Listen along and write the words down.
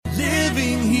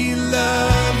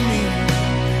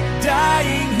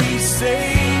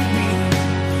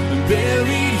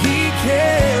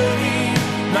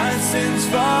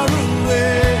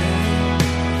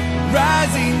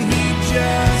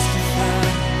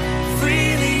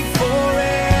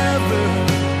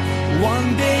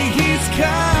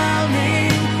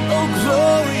coming, oh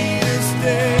glorious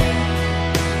day,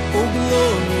 oh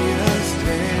glorious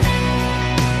day.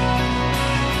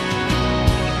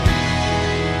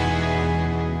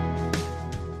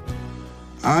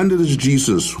 And it is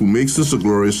Jesus who makes this a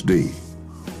glorious day.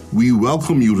 We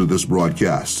welcome you to this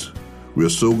broadcast. We are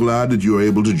so glad that you are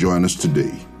able to join us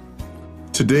today.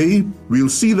 Today, we'll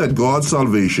see that God's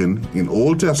salvation in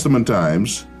Old Testament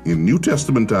times, in New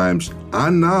Testament times,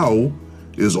 and now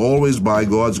is always by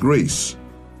God's grace.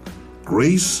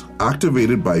 Grace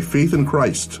activated by faith in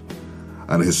Christ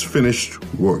and His finished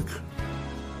work.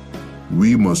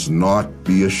 We must not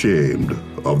be ashamed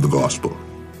of the gospel.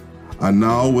 And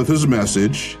now with his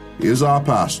message is our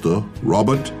pastor,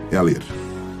 Robert Elliott.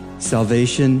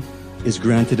 Salvation is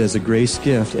granted as a grace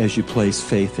gift as you place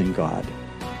faith in God.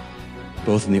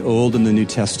 Both in the Old and the New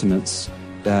Testaments,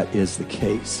 that is the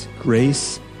case.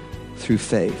 Grace through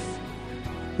faith.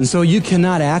 And so you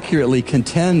cannot accurately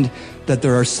contend that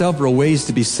there are several ways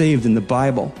to be saved in the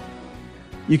Bible.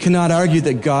 You cannot argue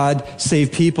that God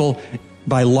saved people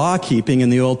by law keeping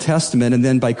in the Old Testament and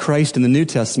then by Christ in the New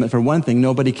Testament. For one thing,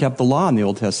 nobody kept the law in the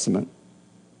Old Testament.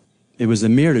 It was a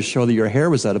mirror to show that your hair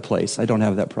was out of place. I don't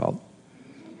have that problem.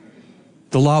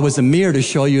 The law was a mirror to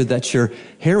show you that your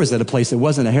hair was out of place. It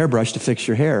wasn't a hairbrush to fix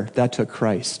your hair. That took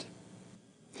Christ.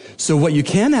 So what you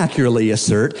can accurately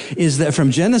assert is that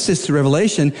from Genesis to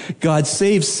Revelation, God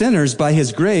saves sinners by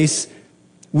His grace,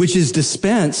 which is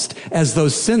dispensed as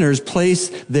those sinners place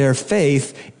their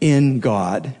faith in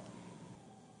God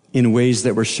in ways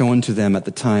that were shown to them at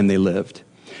the time they lived.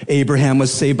 Abraham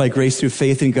was saved by grace through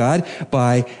faith in God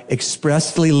by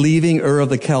expressly leaving Ur of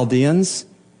the Chaldeans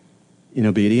in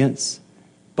obedience,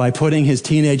 by putting his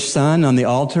teenage son on the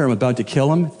altar. I'm about to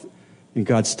kill him, and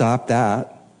God stopped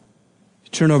that.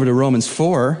 Turn over to Romans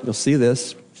 4. You'll see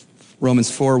this.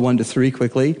 Romans 4, 1-3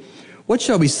 quickly. What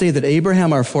shall we say that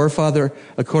Abraham, our forefather,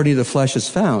 according to the flesh, is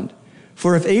found?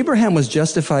 For if Abraham was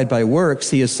justified by works,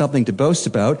 he has something to boast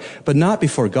about, but not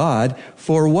before God.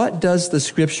 For what does the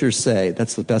Scripture say?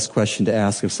 That's the best question to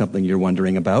ask of something you're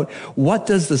wondering about. What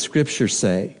does the Scripture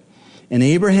say? And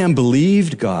Abraham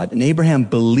believed God, and Abraham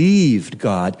believed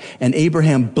God, and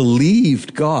Abraham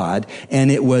believed God, and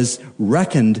it was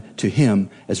reckoned to him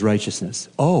as righteousness.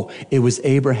 Oh, it was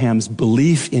Abraham's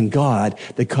belief in God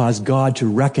that caused God to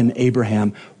reckon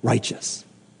Abraham righteous.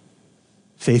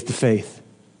 Faith to faith.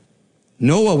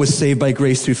 Noah was saved by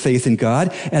grace through faith in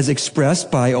God, as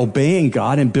expressed by obeying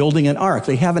God and building an ark.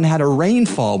 They haven't had a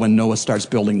rainfall when Noah starts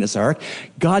building this ark.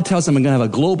 God tells them, I'm going to have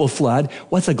a global flood.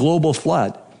 What's a global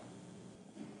flood?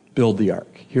 Build the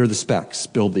ark. Here are the specs.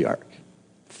 Build the ark.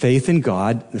 Faith in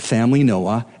God, the family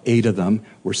Noah, 8 of them,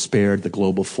 were spared the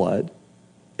global flood.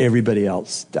 Everybody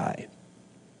else died.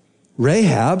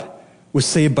 Rahab was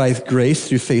saved by grace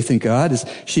through faith in God as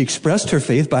she expressed her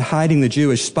faith by hiding the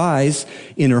Jewish spies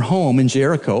in her home in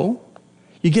Jericho.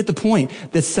 You get the point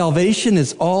that salvation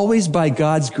is always by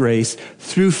God's grace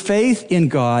through faith in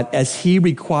God as He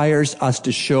requires us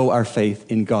to show our faith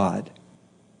in God.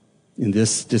 In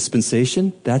this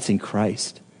dispensation, that's in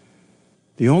Christ.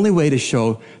 The only way to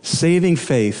show saving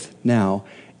faith now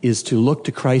is to look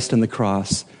to Christ on the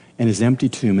cross and His empty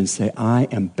tomb and say, I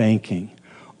am banking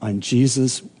on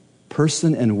Jesus'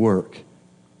 person and work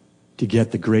to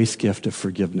get the grace gift of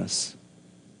forgiveness.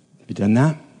 Have you done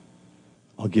that?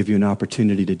 I'll give you an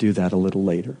opportunity to do that a little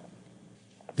later.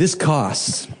 This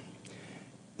costs.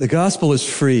 The gospel is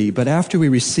free, but after we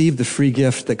receive the free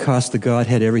gift that cost the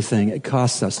Godhead everything, it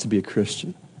costs us to be a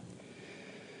Christian.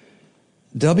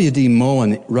 W.D.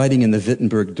 Moen, writing in the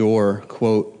Wittenberg Door,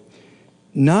 quote,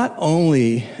 not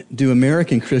only do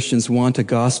American Christians want a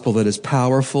gospel that is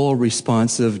powerful,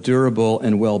 responsive, durable,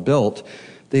 and well-built,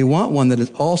 they want one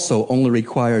that also only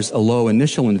requires a low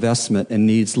initial investment and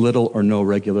needs little or no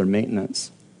regular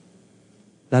maintenance.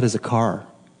 That is a car.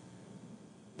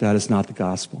 That is not the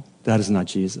gospel. That is not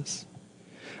Jesus.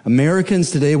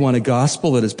 Americans today want a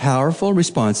gospel that is powerful,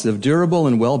 responsive, durable,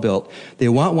 and well-built. They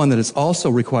want one that also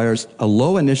requires a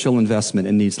low initial investment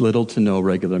and needs little to no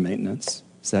regular maintenance.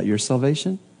 Is that your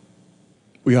salvation?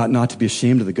 We ought not to be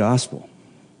ashamed of the gospel.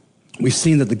 We've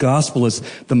seen that the gospel is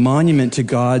the monument to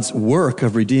God's work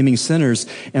of redeeming sinners,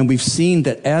 and we've seen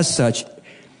that as such,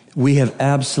 we have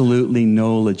absolutely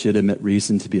no legitimate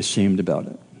reason to be ashamed about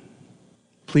it.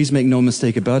 Please make no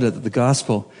mistake about it that the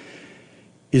gospel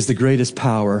is the greatest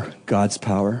power, God's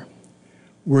power,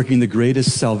 working the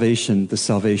greatest salvation, the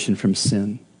salvation from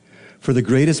sin, for the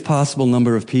greatest possible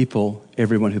number of people,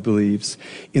 everyone who believes,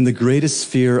 in the greatest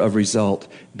sphere of result,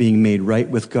 being made right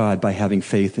with God by having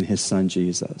faith in His Son,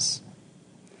 Jesus.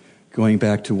 Going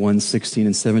back to 1:16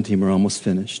 and 17, we're almost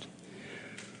finished.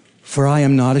 For I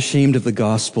am not ashamed of the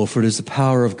gospel, for it is the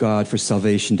power of God for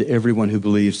salvation to everyone who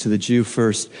believes, to the Jew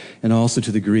first and also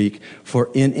to the Greek. For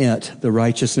in it the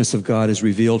righteousness of God is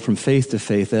revealed from faith to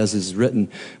faith, as is written,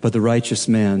 but the righteous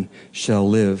man shall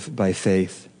live by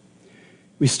faith.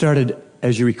 We started,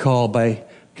 as you recall, by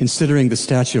considering the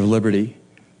Statue of Liberty,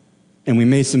 and we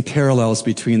made some parallels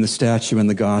between the statue and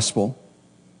the gospel.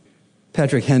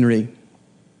 Patrick Henry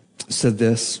said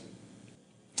this: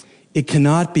 "It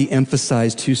cannot be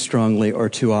emphasized too strongly or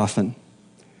too often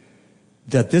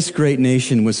that this great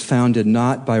nation was founded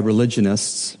not by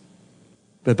religionists,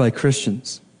 but by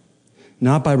Christians,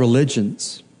 not by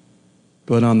religions,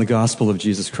 but on the gospel of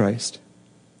Jesus Christ.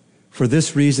 For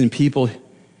this reason, people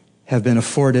have been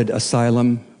afforded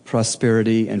asylum,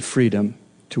 prosperity, and freedom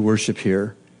to worship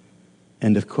here."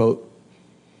 End of quote.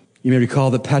 You may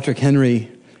recall that Patrick Henry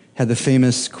had the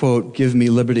famous quote, "Give me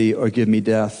liberty or give me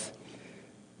death."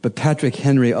 But Patrick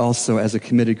Henry also, as a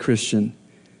committed Christian,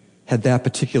 had that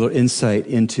particular insight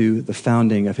into the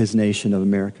founding of his nation of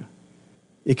America.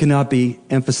 It cannot be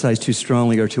emphasized too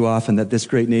strongly or too often that this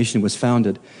great nation was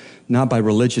founded not by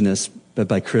religionists, but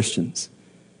by Christians.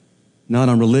 Not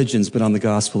on religions, but on the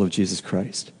gospel of Jesus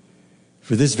Christ.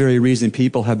 For this very reason,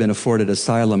 people have been afforded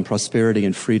asylum, prosperity,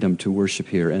 and freedom to worship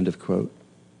here. End of quote.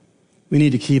 We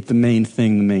need to keep the main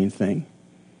thing the main thing.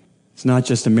 It's not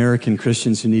just American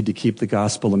Christians who need to keep the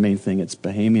gospel the main thing. It's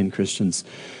Bahamian Christians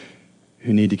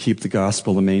who need to keep the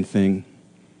gospel the main thing.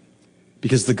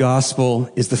 Because the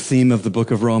gospel is the theme of the book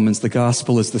of Romans. The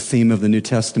gospel is the theme of the New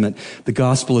Testament. The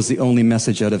gospel is the only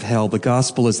message out of hell. The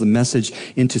gospel is the message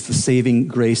into the saving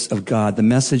grace of God, the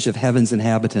message of heaven's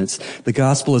inhabitants. The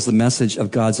gospel is the message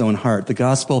of God's own heart. The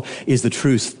gospel is the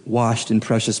truth washed in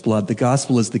precious blood. The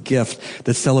gospel is the gift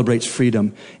that celebrates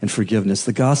freedom and forgiveness.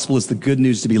 The gospel is the good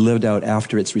news to be lived out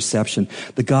after its reception.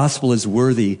 The gospel is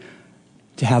worthy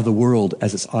to have the world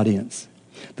as its audience.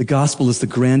 The gospel is the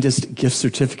grandest gift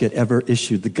certificate ever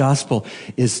issued. The gospel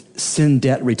is sin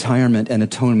debt retirement and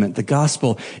atonement. The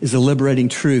gospel is a liberating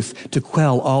truth to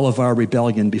quell all of our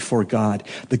rebellion before God.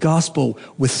 The gospel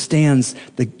withstands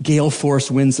the gale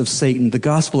force winds of Satan. The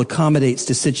gospel accommodates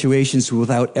to situations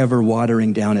without ever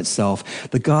watering down itself.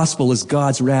 The gospel is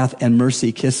God's wrath and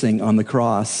mercy kissing on the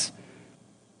cross.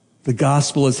 The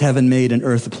gospel is heaven made and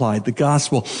earth applied. The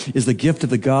gospel is the gift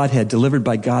of the Godhead delivered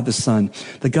by God the Son.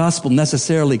 The gospel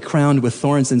necessarily crowned with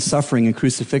thorns and suffering and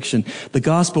crucifixion. The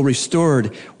gospel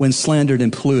restored when slandered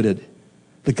and polluted.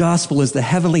 The gospel is the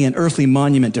heavenly and earthly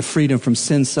monument to freedom from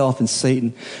sin, self, and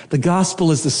Satan. The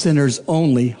gospel is the sinner's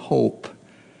only hope.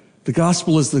 The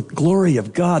gospel is the glory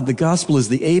of God. The gospel is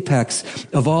the apex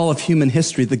of all of human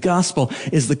history. The gospel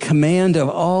is the command of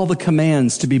all the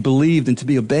commands to be believed and to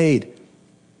be obeyed.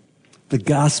 The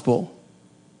gospel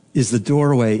is the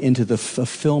doorway into the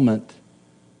fulfillment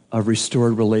of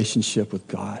restored relationship with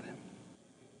God.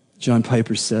 John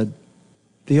Piper said,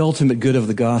 "The ultimate good of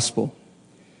the gospel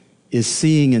is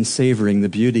seeing and savoring the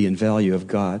beauty and value of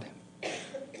God.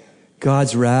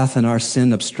 God's wrath and our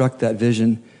sin obstruct that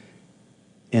vision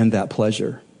and that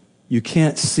pleasure. You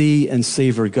can't see and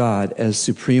savor God as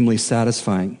supremely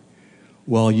satisfying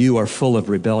while you are full of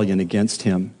rebellion against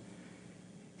him,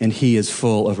 and he is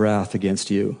full of wrath against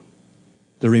you.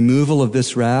 The removal of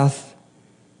this wrath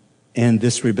and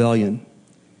this rebellion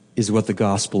is what the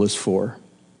gospel is for.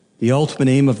 The ultimate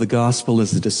aim of the gospel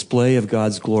is the display of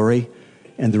God's glory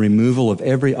and the removal of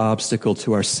every obstacle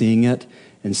to our seeing it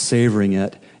and savoring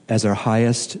it as our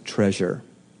highest treasure.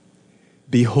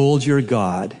 Behold your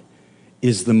God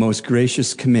is the most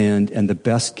gracious command and the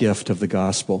best gift of the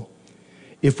gospel.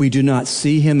 If we do not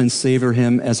see him and savor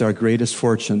him as our greatest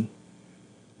fortune,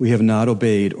 we have not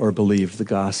obeyed or believed the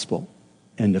gospel."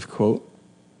 End of quote.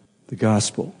 The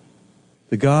gospel.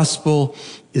 The gospel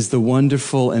is the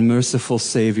wonderful and merciful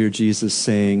Savior Jesus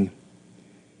saying,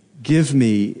 "Give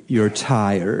me your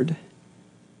tired,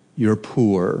 your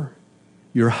poor,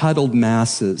 your huddled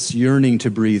masses yearning to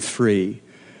breathe free,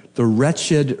 the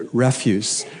wretched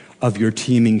refuse of your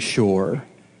teeming shore.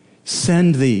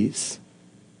 Send these,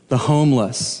 the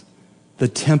homeless, the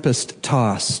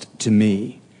tempest-tossed, to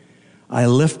me. I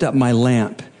lift up my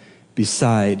lamp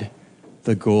beside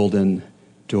the golden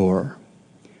door."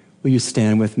 Will you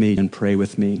stand with me and pray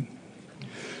with me?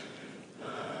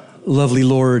 Lovely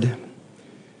Lord,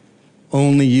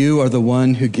 only you are the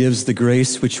one who gives the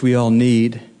grace which we all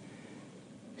need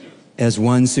as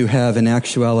ones who have in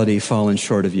actuality fallen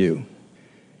short of you.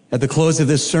 At the close of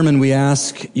this sermon, we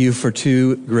ask you for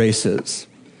two graces: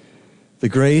 the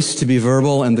grace to be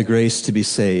verbal and the grace to be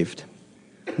saved.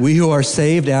 We who are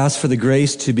saved ask for the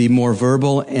grace to be more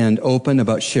verbal and open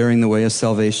about sharing the way of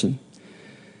salvation.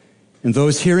 And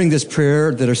those hearing this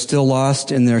prayer that are still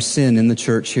lost in their sin in the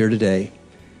church here today,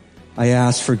 I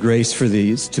ask for grace for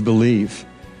these to believe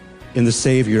in the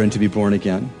Savior and to be born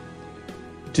again,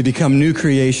 to become new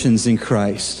creations in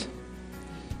Christ.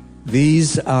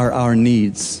 These are our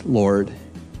needs, Lord.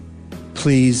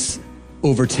 Please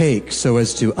overtake so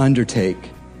as to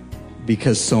undertake,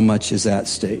 because so much is at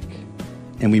stake.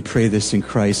 And we pray this in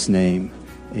Christ's name.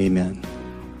 Amen.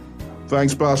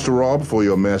 Thanks, Pastor Rob, for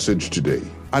your message today.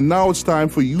 And now it's time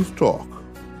for Youth Talk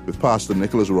with Pastor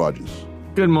Nicholas Rogers.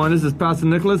 Good morning, this is Pastor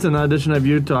Nicholas in our edition of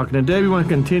Youth Talk. And today we want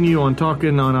to continue on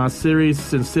talking on our series,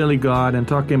 Sincerely God, and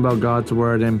talking about God's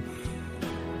Word. And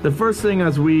the first thing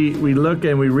as we look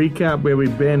and we recap where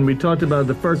we've been, we talked about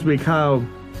the first week how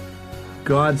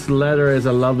God's letter is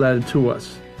a love letter to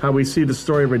us. How we see the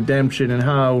story of redemption and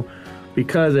how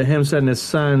because of Him sending His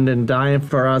Son and dying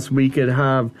for us, we could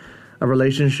have a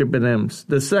relationship with Him.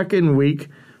 The second week,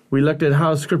 we looked at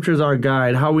how Scripture is our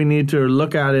guide, how we need to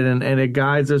look at it, and it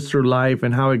guides us through life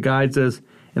and how it guides us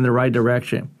in the right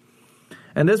direction.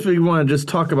 And this week, we want to just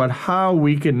talk about how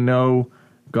we can know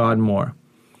God more.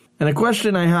 And a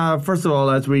question I have, first of all,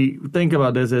 as we think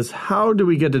about this is, how do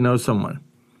we get to know someone?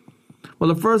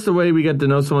 Well, the way we get to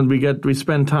know someone, we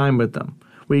spend time with them.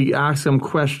 We ask them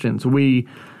questions. We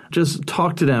just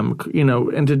talk to them. You know,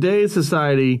 in today's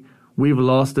society, we've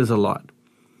lost this a lot.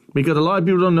 Because a lot of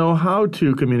people don't know how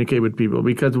to communicate with people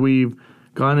because we've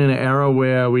gone in an era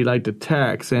where we like to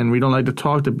text and we don't like to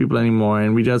talk to people anymore.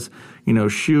 And we just,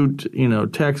 shoot,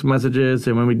 text messages.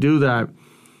 And when we do that,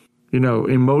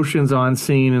 emotions aren't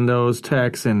seen in those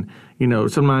texts. And,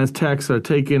 sometimes texts are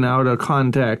taken out of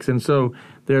context. And so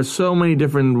there's so many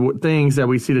different things that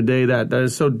we see today that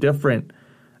is so different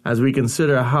as we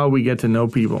consider how we get to know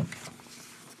people.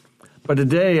 But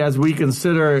today, as we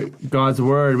consider God's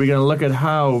Word, we're going to look at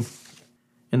how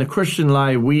in the Christian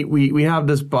life, we have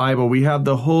this Bible, we have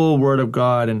the whole Word of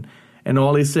God and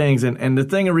all these things. And the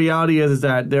thing in reality is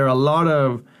that there are a lot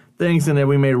of things in there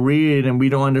we may read and we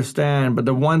don't understand. But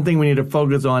the one thing we need to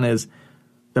focus on is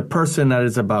the person that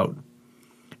it's about.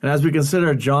 And as we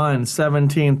consider John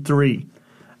 17:3,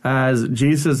 as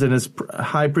Jesus in his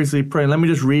high priestly prayer, let me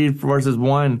just read verses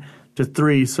 1 to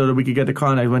 3 so that we could get the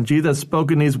context. When Jesus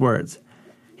spoke in these words,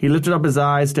 he lifted up his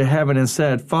eyes to heaven and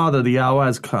said, Father, the hour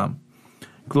has come.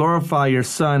 Glorify your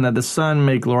Son, that the Son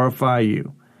may glorify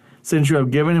you, since you have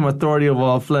given him authority over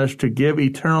all flesh to give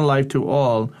eternal life to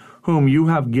all whom you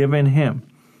have given him.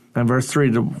 And verse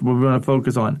 3, what we want to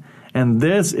focus on. And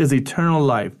this is eternal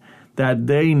life, that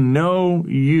they know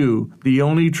you, the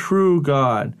only true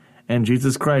God, and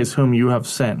Jesus Christ, whom you have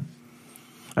sent.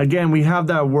 Again, we have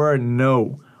that word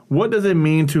know. What does it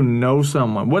mean to know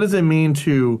someone? What does it mean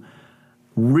to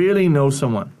really know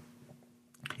someone?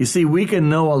 You see, we can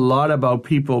know a lot about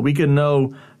people. We can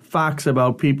know facts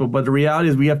about people, but the reality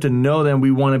is we have to know them.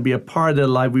 We want to be a part of their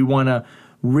life. We want to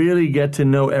really get to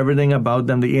know everything about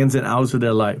them, the ins and outs of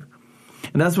their life.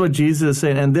 And that's what Jesus is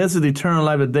saying. And this is eternal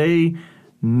life, that they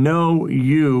know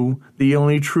you, the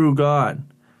only true God.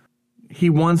 He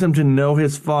wants them to know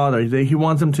his Father. He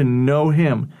wants them to know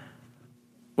him.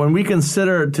 When we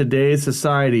consider today's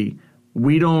society,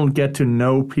 we don't get to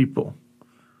know people.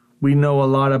 We know a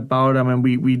lot about them, and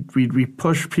we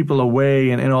push people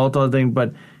away and all those things.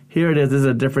 But here it is. This is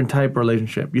a different type of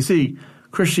relationship. You see,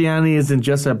 Christianity isn't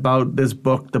just about this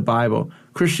book, the Bible.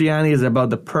 Christianity is about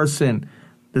the person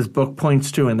this book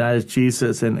points to, and that is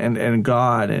Jesus and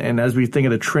God. And as we think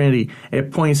of the Trinity,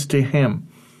 it points to him.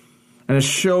 And it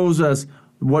shows us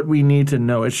what we need to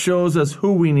know. It shows us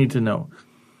who we need to know.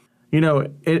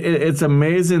 It's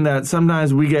amazing that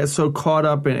sometimes we get so caught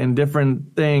up in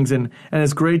different things, and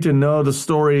it's great to know the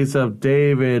stories of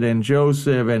David and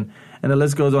Joseph, and the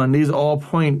list goes on. These all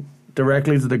point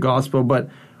directly to the gospel, but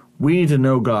we need to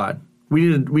know God.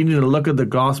 We need to look at the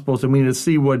gospels, and we need to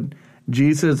see what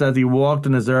Jesus, as he walked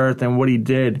on this earth, and what he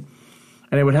did,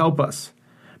 and it would help us.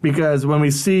 Because when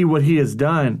we see what he has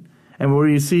done, and what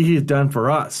we see he's done for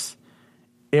us,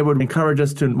 it would encourage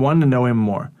us to want to know him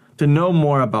more, to know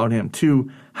more about him,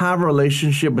 to have a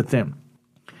relationship with him.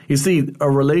 You see, a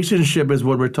relationship is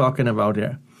what we're talking about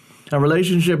here. A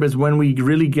relationship is when we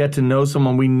really get to know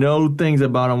someone, we know things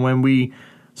about them, when we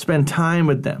spend time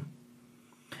with them.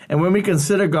 And when we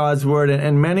consider God's word,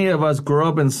 and many of us grow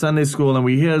up in Sunday school and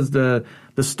we hear the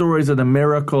stories of the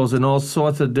miracles and all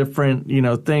sorts of different,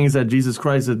 things that Jesus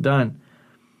Christ has done.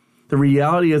 The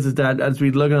reality is that, as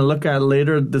we're going to look at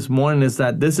later this morning, is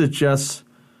that this is just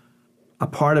a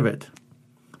part of it.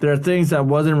 There are things that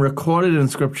wasn't recorded in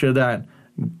Scripture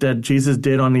that Jesus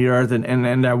did on the earth,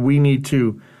 and that we need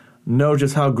to know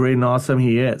just how great and awesome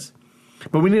he is.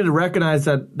 But we need to recognize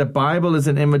that the Bible is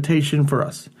an invitation for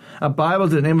us. A Bible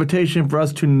is an invitation for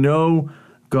us to know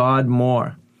God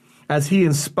more, as he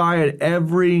inspired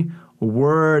every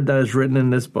word that is written in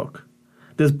this book.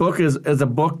 This book is a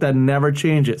book that never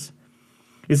changes.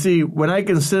 You see, when I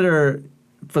consider,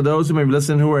 for those who may be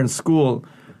listening who are in school,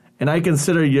 and I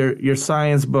consider your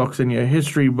science books and your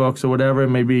history books or whatever it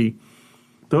may be,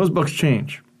 those books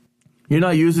change. You're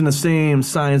not using the same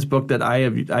science book that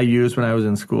I used when I was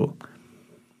in school,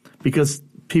 because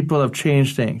people have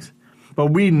changed things. But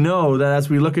we know that as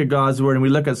we look at God's Word and we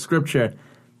look at Scripture,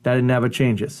 that it never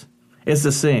changes. It's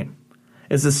the same.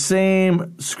 It's the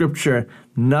same Scripture.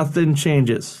 Nothing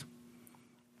changes.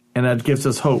 And that gives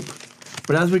us hope.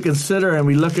 But as we consider and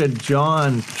we look at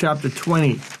John chapter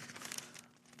 20,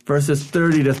 verses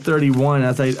 30 to 31,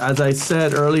 as I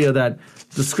said earlier, that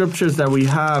the Scriptures that we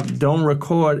have don't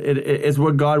record, it is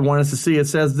what God wants us to see. It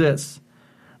says this: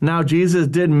 "Now Jesus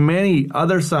did many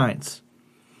other signs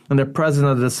in the presence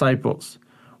of the disciples,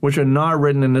 which are not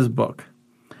written in this book.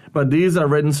 But these are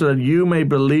written so that you may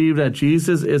believe that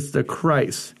Jesus is the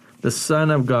Christ, the Son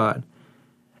of God,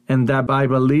 and that by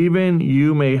believing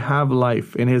you may have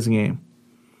life in his name."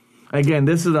 Again,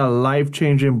 this is a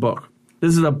life-changing book.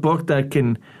 This is a book that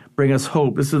can bring us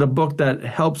hope. This is a book that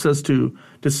helps us to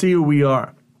see who we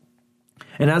are.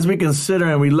 And as we consider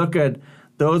and we look at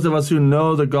those of us who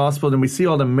know the gospel, and we see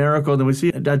all the miracles, and we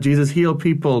see that Jesus healed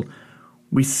people,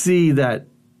 we see that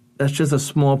that's just a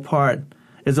small part.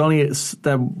 It's only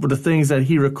the things that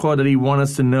he recorded he wanted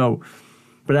us to know.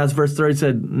 But as verse 30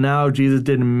 said, now Jesus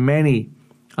did many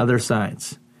other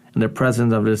signs in the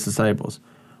presence of his disciples,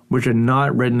 which are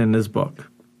not written in this book.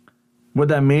 What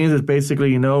that means is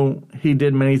basically, he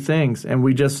did many things, and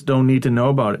we just don't need to know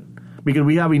about it, because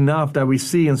we have enough that we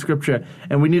see in Scripture.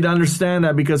 And we need to understand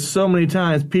that, because so many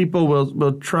times people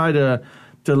will try to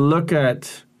look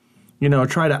at,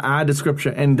 try to add to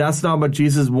Scripture, and that's not what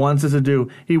Jesus wants us to do.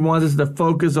 He wants us to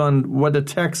focus on what the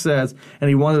text says, and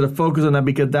he wants us to focus on that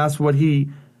because that's what he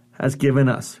has given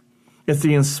us. It's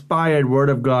the inspired Word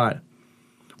of God.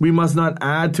 We must not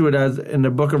add to it, as in the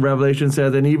book of Revelation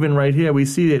says, and even right here we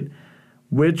see it,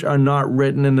 which are not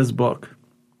written in this book.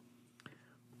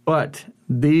 But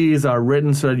these are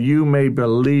written so that you may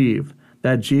believe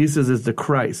that Jesus is the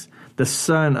Christ, the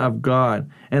Son of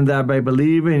God, and that by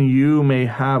believing you may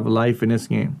have life in his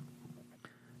name.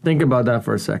 Think about that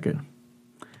for a second.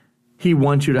 He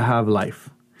wants you to have life.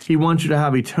 He wants you to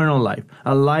have eternal life,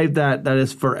 a life that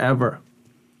is forever.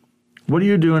 What are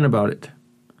you doing about it?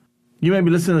 You may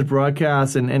be listening to this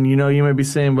broadcast and you may be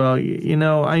saying,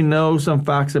 well, I know some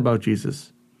facts about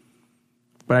Jesus,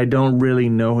 but I don't really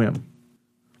know him.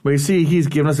 But you see, he's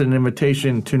given us an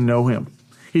invitation to know him.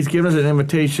 He's given us an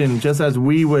invitation just as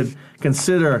we would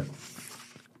consider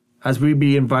as we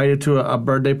be invited to a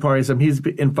birthday party. So he's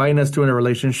inviting us to a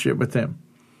relationship with him.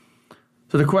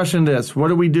 So the question is, what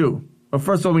do we do? Well,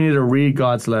 first of all, we need to read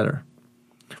God's letter.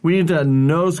 We need to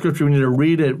know Scripture. We need to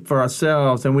read it for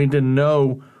ourselves, and we need to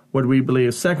know what we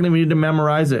believe. Secondly, we need to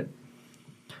memorize it.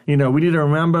 We need to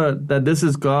remember that this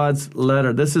is God's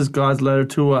letter. This is God's letter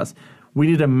to us. We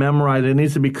need to memorize it. It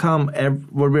needs to become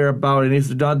what we're about. It needs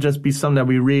to not just be something that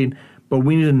we read, but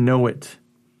we need to know it.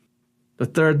 The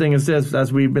third thing is this,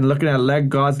 as we've been looking at, let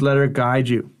God's letter guide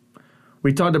you.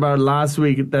 We talked about last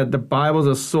week that the Bible is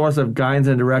a source of guidance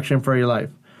and direction for your life.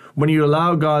 When you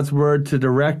allow God's word to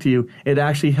direct you, it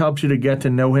actually helps you to get to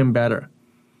know him better.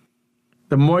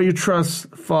 The more you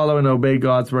trust, follow, and obey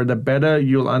God's word, the better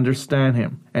you'll understand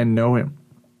him and know him.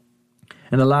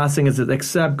 And the last thing is to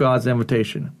accept God's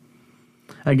invitation.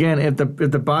 Again, if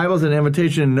the Bible is an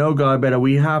invitation to know God better,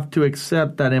 we have to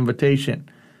accept that invitation.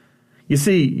 You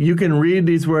see, you can read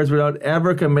these words without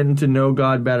ever committing to know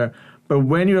God better. But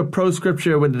when you approach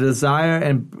Scripture with the desire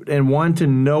and want to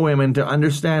know him and to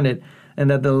understand it, and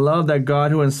that the love that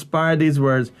God who inspired these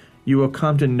words, you will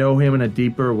come to know him in a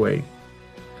deeper way.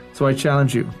 So I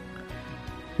challenge you.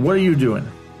 What are you doing?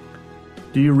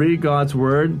 Do you read God's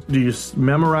word? Do you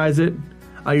memorize it?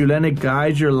 Are you letting it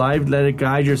guide your life? Let it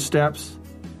guide your steps?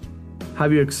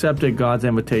 Have you accepted God's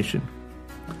invitation?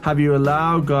 Have you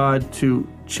allowed God to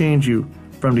change you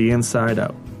from the inside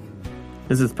out?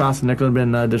 This is Pastor Nicholas in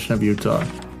another edition of Utah.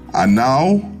 And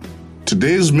now,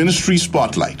 today's ministry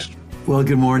spotlight. Well,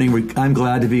 good morning. I'm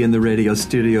glad to be in the radio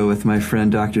studio with my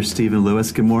friend Dr. Stephen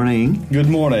Lewis. Good morning. Good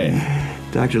morning.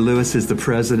 Dr. Lewis is the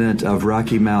president of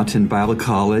Rocky Mountain Bible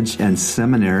College and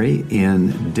Seminary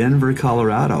in Denver,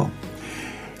 Colorado.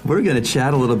 We're going to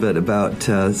chat a little bit about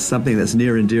something that's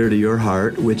near and dear to your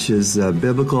heart, which is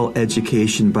biblical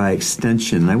education by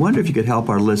extension. I wonder if you could help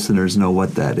our listeners know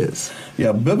what that is.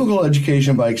 Yeah, biblical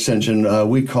education by extension,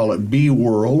 we call it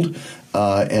B-World.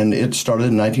 and it started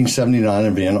in 1979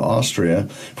 in Vienna, Austria,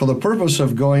 for the purpose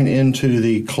of going into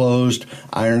the closed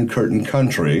Iron Curtain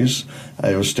countries.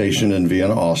 I was stationed in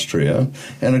Vienna, Austria,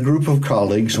 and a group of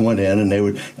colleagues went in, and they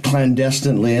would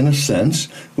clandestinely, in a sense,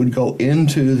 would go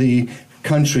into the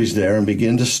countries there and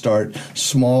begin to start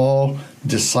small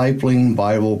discipling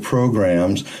Bible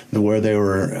programs where they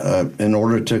were, in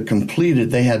order to complete it,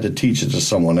 they had to teach it to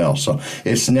someone else. So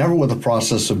it's never with the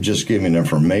process of just giving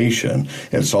information.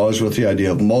 It's always with the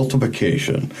idea of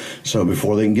multiplication. So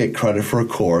before they can get credit for a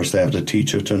course, they have to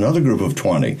teach it to another group of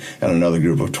 20 and another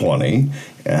group of 20.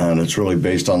 And it's really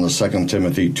based on the 2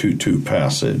 Timothy 2:2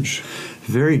 passage.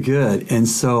 Very good. And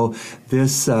so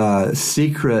this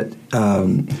secret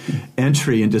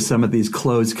entry into some of these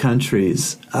closed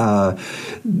countries,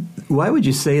 why would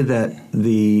you say that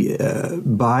the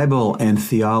Bible and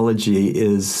theology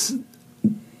is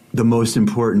the most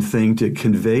important thing to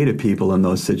convey to people in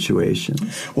those situations?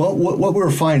 Well, what we're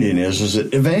finding is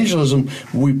that evangelism,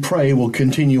 we pray, will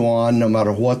continue on no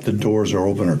matter what the doors are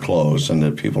open or closed, and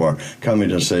that people are coming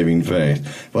to saving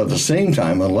faith. But at the same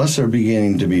time, unless they're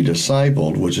beginning to be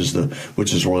discipled, which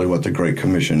is really what the Great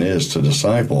Commission is, to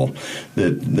disciple,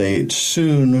 that they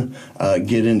soon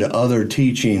get into other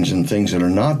teachings and things that are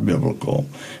not biblical.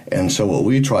 And so what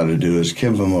we try to do is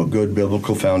give them a good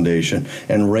biblical foundation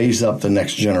and raise up the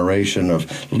next generation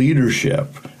of leadership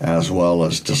as well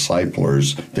as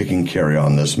disciplers that can carry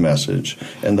on this message.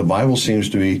 And the Bible seems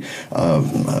to be,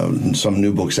 some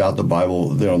new books out, the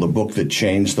Bible, the book that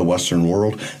changed the Western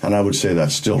world, and I would say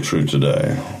that's still true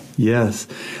today. Yes.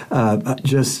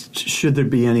 Just should there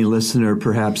be any listener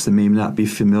perhaps that may not be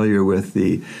familiar with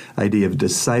the idea of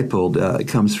discipled, it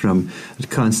comes from the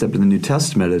concept in the New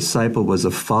Testament. A disciple was a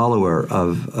follower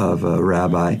of a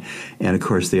rabbi. And, of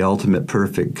course, the ultimate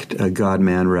perfect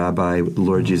God-man rabbi,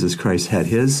 Lord Jesus Christ, had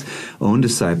his own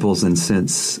disciples. And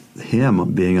since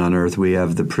him being on earth, we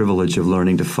have the privilege of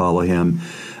learning to follow him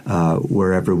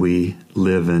wherever we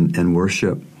live and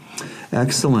worship.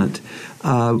 Excellent.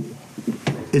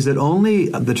 Is it only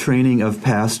the training of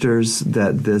pastors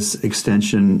that this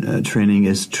extension training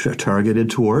is targeted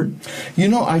toward?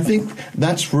 I think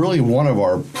that's really one of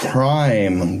our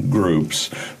prime groups.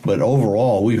 But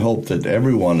overall, we hope that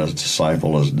everyone is a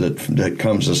disciple that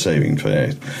comes to saving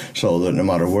faith. So that no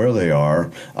matter where they are,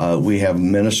 we have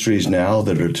ministries now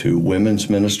that are to women's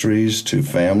ministries, to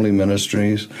family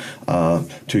ministries,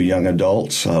 to young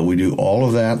adults. We do all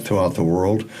of that throughout the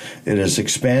world. It has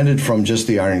expanded from just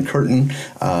the Iron Curtain,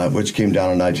 which came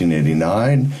down in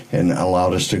 1989 and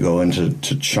allowed us to go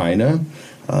into China,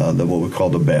 what we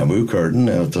call the bamboo curtain.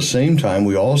 And at the same time,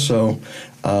 we also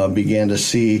began to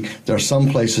see there are some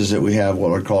places that we have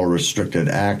what are called restricted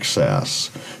access.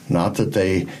 Not that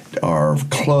they are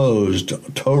closed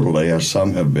totally, as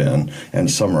some have been, and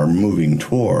some are moving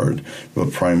toward,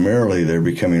 but primarily they're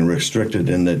becoming restricted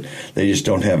in that they just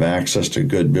don't have access to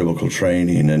good biblical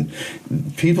training. And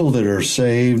people that are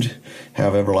saved,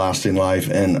 have everlasting life,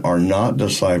 and are not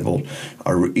discipled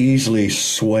are easily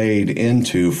swayed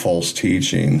into false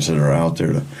teachings that are out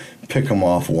there to pick them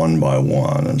off one by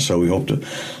one. And so we hope to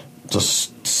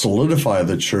solidify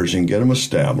the church and get them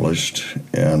established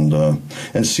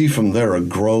and see from there a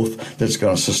growth that's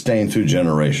going to sustain through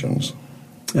generations.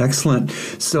 Excellent.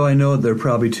 So I know there are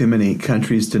probably too many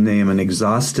countries to name an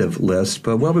exhaustive list,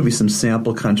 but what would be some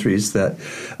sample countries that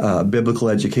biblical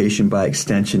education by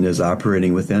extension is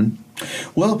operating within?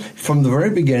 Well, from the very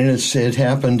beginning, it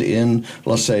happened in,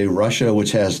 let's say, Russia,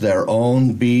 which has their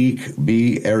own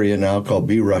B area now called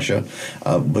B Russia.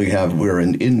 We're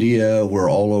in India.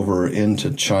 We're all over into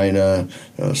China,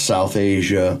 South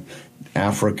Asia,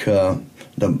 Africa,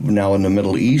 now in the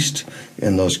Middle East,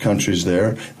 in those countries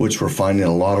there, which we're finding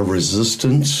a lot of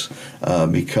resistance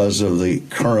because of the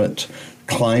current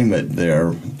climate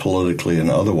there, politically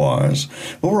and otherwise.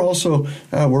 But we're also,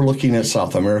 we're looking at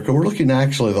South America. We're looking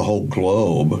actually the whole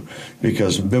globe,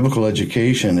 because biblical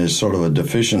education is sort of a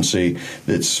deficiency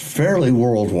that's fairly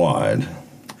worldwide.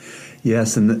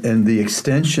 Yes, and the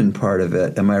extension part of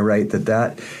it, am I right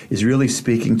that is really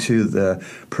speaking to the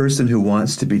person who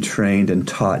wants to be trained and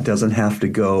taught, doesn't have to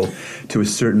go to a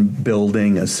certain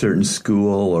building, a certain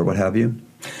school, or what have you?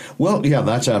 Well, yeah,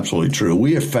 that's absolutely true.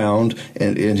 We have found,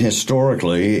 in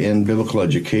historically, in biblical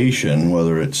education,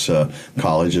 whether it's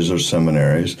colleges or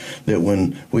seminaries, that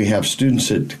when we have students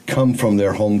that come from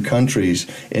their home countries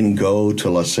and go to,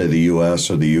 let's say, the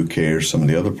U.S. or the U.K. or some of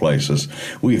the other places,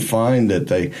 we find that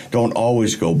they don't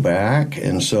always go back,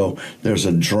 and so there's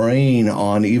a drain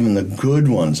on even the good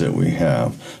ones that we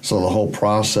have. So the whole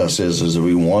process is that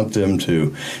we want them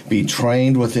to be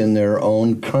trained within their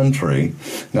own country.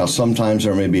 Now, sometimes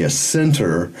there may be be a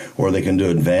center where they can do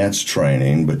advanced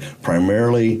training, but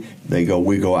primarily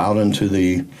we go out into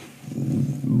the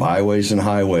byways and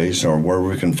highways or where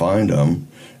we can find them.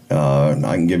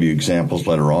 I can give you examples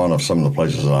later on of some of the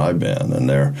places that I've been,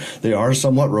 and they are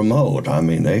somewhat remote. I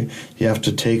mean, you have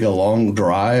to take a long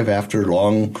drive after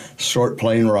long, short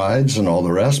plane rides and all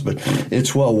the rest, but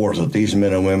it's well worth it. These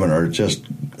men and women are just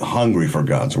hungry for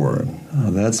God's Word.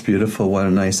 Oh, that's beautiful. What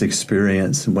a nice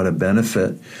experience and what a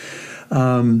benefit.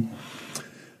 Do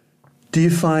you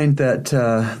find that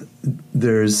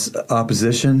there's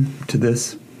opposition to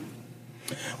this?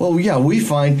 Well, yeah, we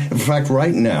find, in fact,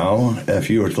 right now,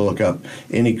 if you were to look up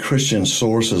any Christian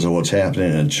sources of what's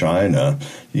happening in China,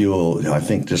 I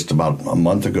think just about a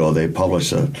month ago, they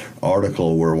published an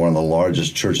article where one of the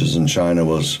largest churches in China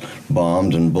was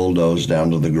bombed and bulldozed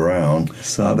down to the ground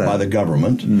by the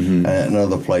government and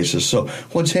other places. So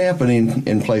what's happening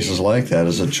in places like that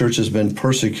is the church has been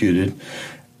persecuted.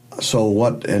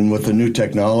 And with the new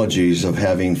technologies of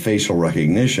having facial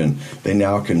recognition, they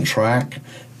now can track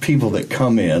people that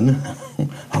come in,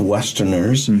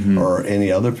 Westerners or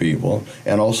any other people,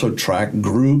 and also track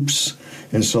groups.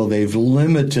 And so they've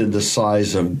limited the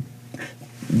size of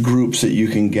groups that you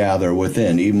can gather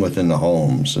within, even within the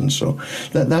homes. And so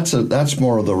that's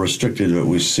more of the restricted that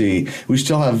we see. We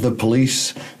still have the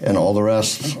police and all the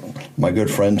rest. My good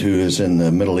friend who is in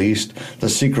the Middle East, the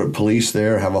secret police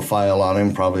there have a file on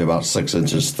him probably about 6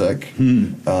 inches thick.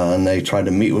 And they try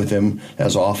to meet with him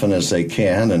as often as they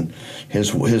can. And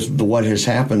what has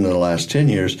happened in the last 10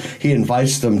 years, he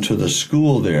invites them to the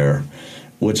school there,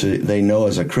 which they know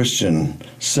as a Christian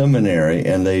seminary,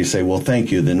 and they say, well,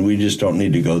 thank you, then we just don't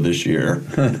need to go this year.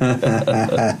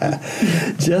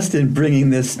 Just in bringing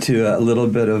this to a little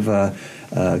bit of a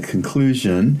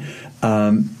conclusion,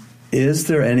 is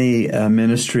there any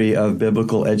ministry of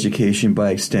biblical education by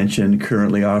extension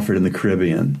currently offered in the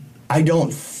Caribbean? I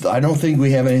don't think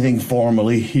we have anything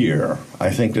formally here. I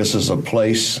think this is a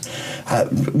place,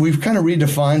 we've kind of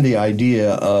redefined the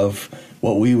idea of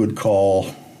what we would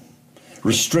call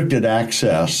restricted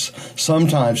access.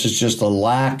 Sometimes it's just a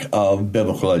lack of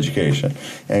biblical education,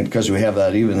 and because we have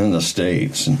that even in the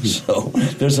States. And so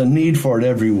there's a need for it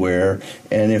everywhere,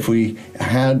 and if we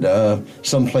had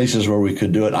some places where we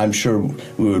could do it, I'm sure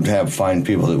we would find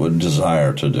people that would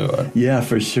desire to do it. Yeah,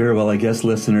 for sure. Well, I guess,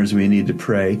 listeners, we need to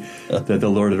pray that the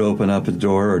Lord would open up a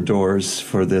door or doors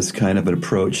for this kind of an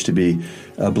approach to be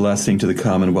a blessing to the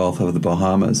Commonwealth of the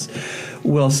Bahamas.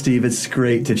 Well, Steve, it's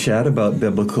great to chat about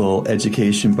biblical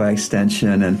education by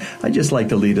extension, and I'd just like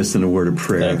to lead us in a word of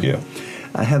prayer. Thank you.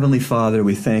 Heavenly Father,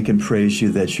 we thank and praise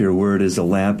you that your word is a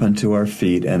lamp unto our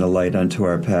feet and a light unto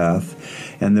our path,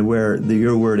 and that where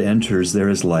your word enters, there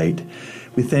is light.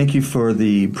 We thank you for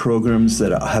the programs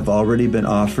that have already been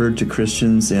offered to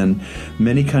Christians in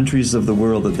many countries of the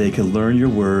world, that they can learn your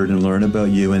word and learn about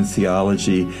you and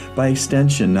theology by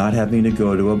extension, not having to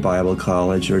go to a Bible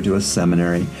college or to a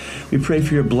seminary. We pray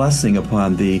for your blessing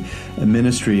upon the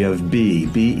ministry of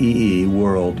BEE,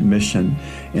 World Mission,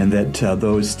 and that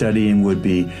those studying would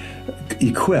be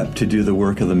equipped to do the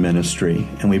work of the ministry.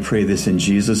 And we pray this in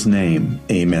Jesus' name.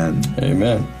 Amen.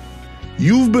 Amen.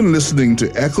 You've been listening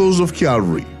to Echoes of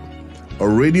Calvary, a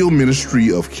radio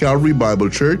ministry of Calvary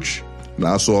Bible Church,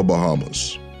 Nassau,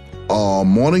 Bahamas. Our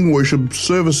morning worship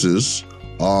services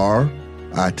are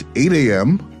at 8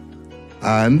 a.m.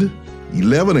 and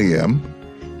 11 a.m.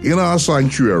 in our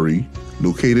sanctuary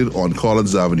located on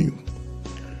Collins Avenue.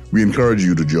 We encourage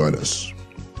you to join us.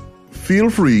 Feel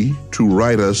free to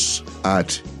write us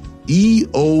at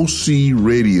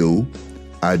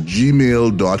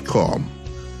eocradio@gmail.com.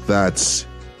 That's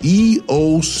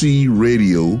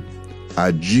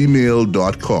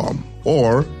eocradio@gmail.com,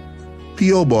 or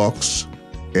P.O. Box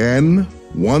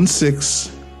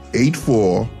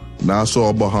N1684,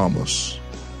 Nassau, Bahamas.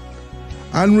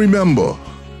 And remember,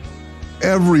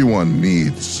 everyone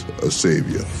needs a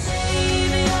Savior.